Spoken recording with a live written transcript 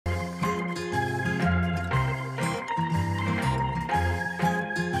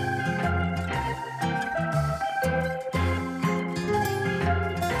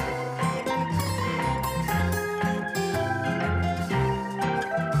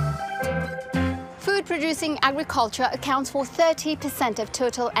Food-producing agriculture accounts for 30% of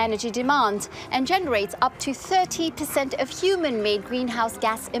total energy demand and generates up to 30% of human-made greenhouse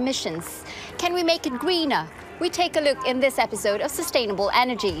gas emissions. Can we make it greener? We take a look in this episode of Sustainable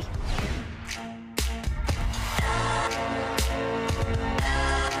Energy.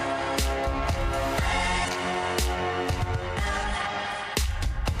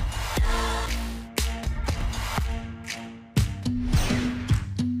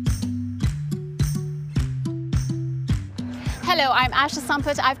 Hello, I'm Asha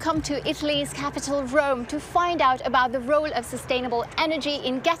Sampath. I've come to Italy's capital, Rome, to find out about the role of sustainable energy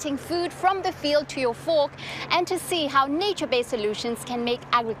in getting food from the field to your fork and to see how nature-based solutions can make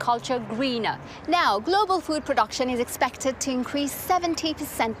agriculture greener. Now, global food production is expected to increase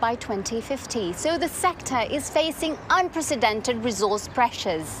 70% by 2050, so the sector is facing unprecedented resource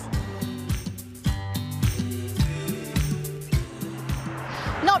pressures.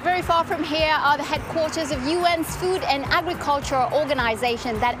 Not very far from here are the headquarters of UN's Food and Agriculture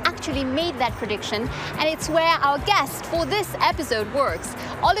Organization that actually made that prediction, and it's where our guest for this episode works.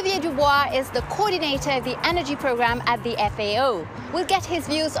 Olivier Dubois is the coordinator of the energy program at the FAO. We'll get his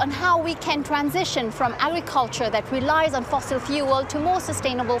views on how we can transition from agriculture that relies on fossil fuel to more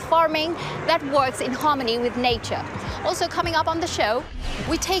sustainable farming that works in harmony with nature. Also coming up on the show,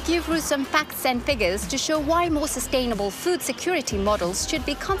 we take you through some facts and figures to show why more sustainable food security models should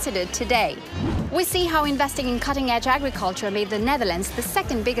be considered today. We see how investing in cutting-edge agriculture made the Netherlands the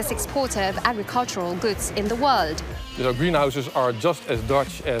second biggest exporter of agricultural goods in the world. Greenhouses are just as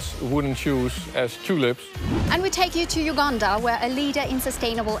Dutch as wooden shoes, as tulips. And we take you to Uganda, where a leader in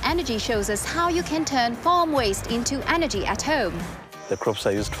sustainable energy shows us how you can turn farm waste into energy at home. The crops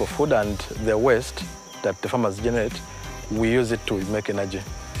are used for food, and the waste that the farmers generate, we use it to make energy.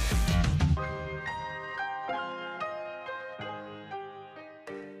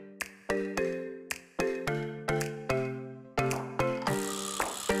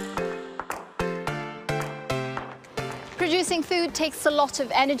 Producing food takes a lot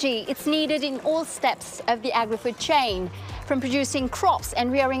of energy. It's needed in all steps of the agri-food chain, from producing crops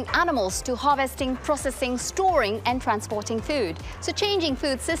and rearing animals to harvesting, processing, storing and transporting food. So changing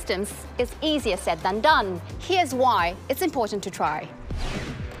food systems is easier said than done. Here's why it's important to try.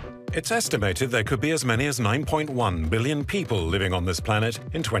 It's estimated there could be as many as 9.1 billion people living on this planet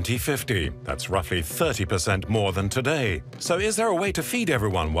in 2050. That's roughly 30% more than today. So is there a way to feed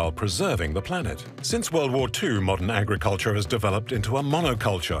everyone while preserving the planet? Since World War II, modern agriculture has developed into a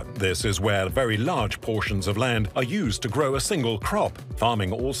monoculture. This is where very large portions of land are used to grow a single crop.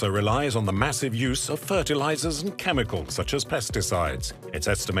 Farming also relies on the massive use of fertilizers and chemicals such as pesticides. It's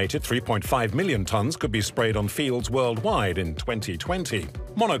estimated 3.5 million tons could be sprayed on fields worldwide in 2020.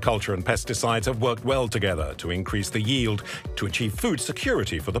 Monoculture and pesticides have worked well together to increase the yield to achieve food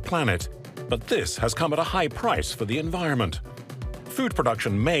security for the planet. But this has come at a high price for the environment. Food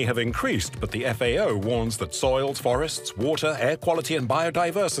production may have increased, but the FAO warns that soils, forests, water, air quality and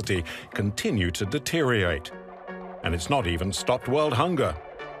biodiversity continue to deteriorate. And it's not even stopped world hunger.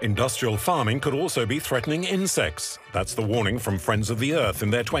 Industrial farming could also be threatening insects. That's the warning from Friends of the Earth in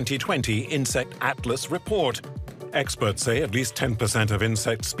their 2020 Insect Atlas report. Experts say at least 10% of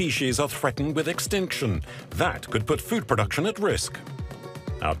insect species are threatened with extinction. That could put food production at risk.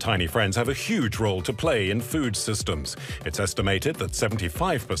 Our tiny friends have a huge role to play in food systems. It's estimated that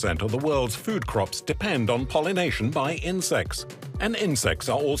 75% of the world's food crops depend on pollination by insects. And insects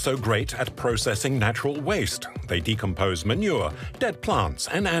are also great at processing natural waste. They decompose manure, dead plants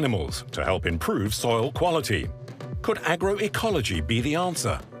and animals to help improve soil quality. Could agroecology be the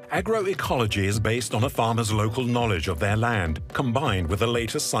answer? Agroecology is based on a farmer's local knowledge of their land, combined with the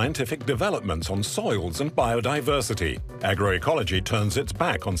latest scientific developments on soils and biodiversity. Agroecology turns its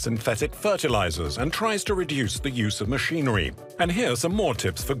back on synthetic fertilizers and tries to reduce the use of machinery. And here are some more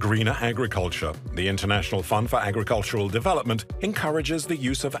tips for greener agriculture. The International Fund for Agricultural Development encourages the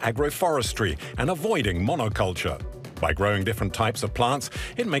use of agroforestry and avoiding monoculture. By growing different types of plants,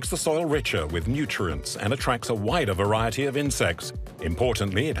 it makes the soil richer with nutrients and attracts a wider variety of insects.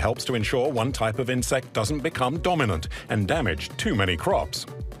 Importantly, it helps to ensure one type of insect doesn't become dominant and damage too many crops.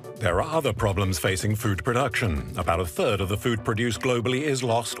 There are other problems facing food production. About a third of the food produced globally is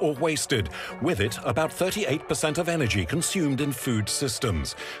lost or wasted. With it, about 38% of energy consumed in food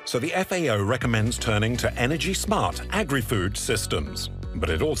systems. So the FAO recommends turning to energy-smart agri-food systems. But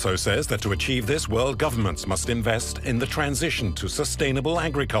it also says that to achieve this, world governments must invest in the transition to sustainable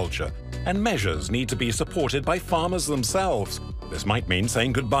agriculture, and measures need to be supported by farmers themselves. This might mean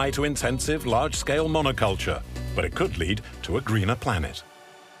saying goodbye to intensive, large-scale monoculture, but it could lead to a greener planet.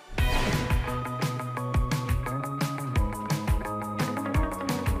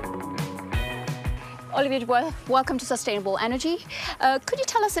 Olivier, welcome to Sustainable Energy. Could you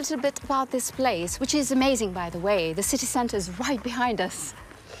tell us a little bit about this place, which is amazing, by the way? The city centre is right behind us.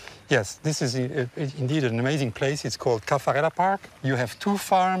 Yes, this is indeed an amazing place. It's called Caffarella Park. You have 2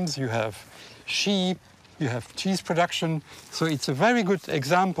 farms, you have sheep, you have cheese production. So it's a very good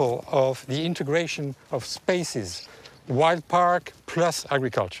example of the integration of spaces, wild park plus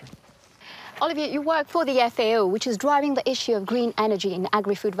agriculture. Olivier, you work for the FAO, which is driving the issue of green energy in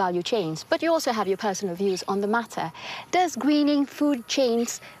agri-food value chains, but you also have your personal views on the matter. Does greening food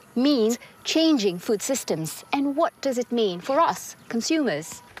chains mean changing food systems? And what does it mean for us,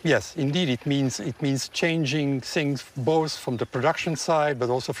 consumers? Yes, indeed, it means changing things both from the production side,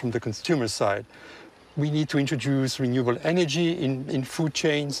 but also from the consumer side. We need to introduce renewable energy in food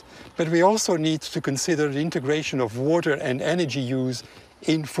chains, but we also need to consider the integration of water and energy use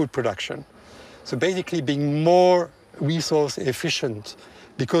in food production. So basically being more resource efficient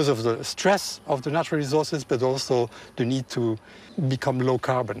because of the stress of the natural resources, but also the need to become low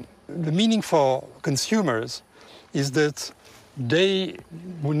carbon. The meaning for consumers is that they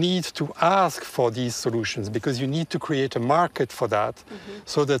will need to ask for these solutions because you need to create a market for that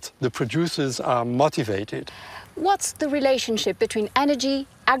so that the producers are motivated. What's the relationship between energy,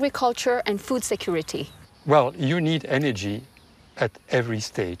 agriculture and food security? Well, you need energy at every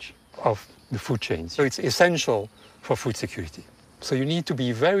stage of the food chain. So it's essential for food security. So you need to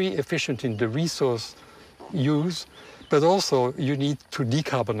be very efficient in the resource use, but also you need to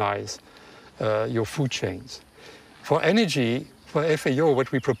decarbonize your food chains. For energy, for FAO,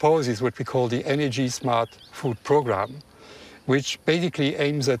 what we propose is what we call the Energy Smart Food Program, which basically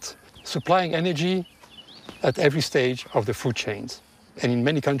aims at supplying energy at every stage of the food chains. And in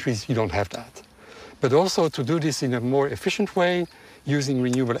many countries, you don't have that. But also to do this in a more efficient way, using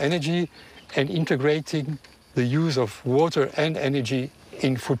renewable energy and integrating the use of water and energy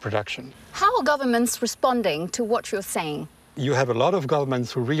in food production. How are governments responding to what you're saying? You have a lot of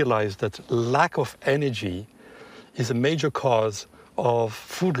governments who realize that lack of energy is a major cause of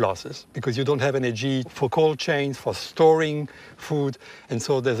food losses because you don't have energy for cold chains, for storing food, and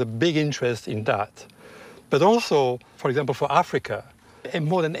so there's a big interest in that. But also, for example, for Africa,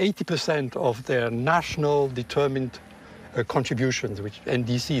 more than 80% of their national determined contributions, which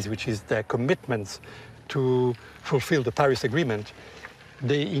NDCs, which is their commitments to fulfill the Paris Agreement,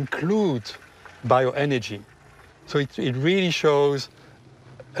 they include bioenergy. So it really shows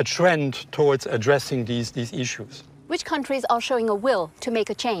a trend towards addressing these issues. Which countries are showing a will to make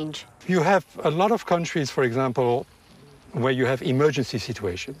a change? You have a lot of countries, for example, where you have emergency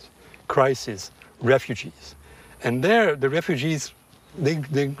situations, crises, refugees. And there, the refugees, they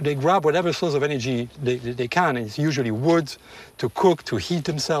grab whatever source of energy they can. And it's usually wood to cook, to heat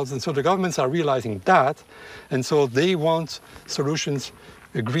themselves. And so the governments are realizing that. And so they want solutions,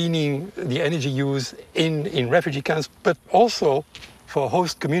 greening the energy use in refugee camps, but also for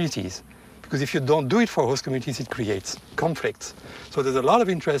host communities. Because if you don't do it for host communities, it creates conflicts. So there's a lot of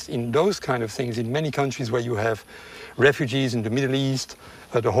interest in those kind of things in many countries where you have refugees in the Middle East,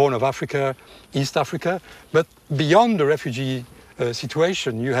 the Horn of Africa, East Africa. But beyond the refugee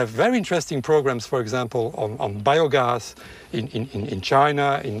situation, you have very interesting programs, for example, on biogas in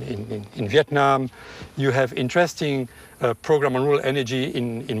China, in Vietnam. You have interesting program on rural energy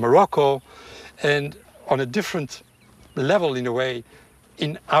in Morocco, and on a different level, in a way,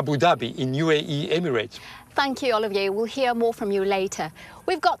 in Abu Dhabi, in UAE Emirates. Thank you, Olivier. We'll hear more from you later.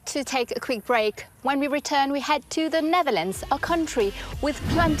 We've got to take a quick break. When we return, we head to the Netherlands, a country with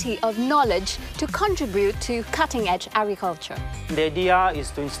plenty of knowledge to contribute to cutting-edge agriculture. The idea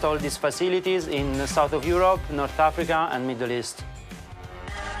is to install these facilities in the south of Europe, North Africa and Middle East.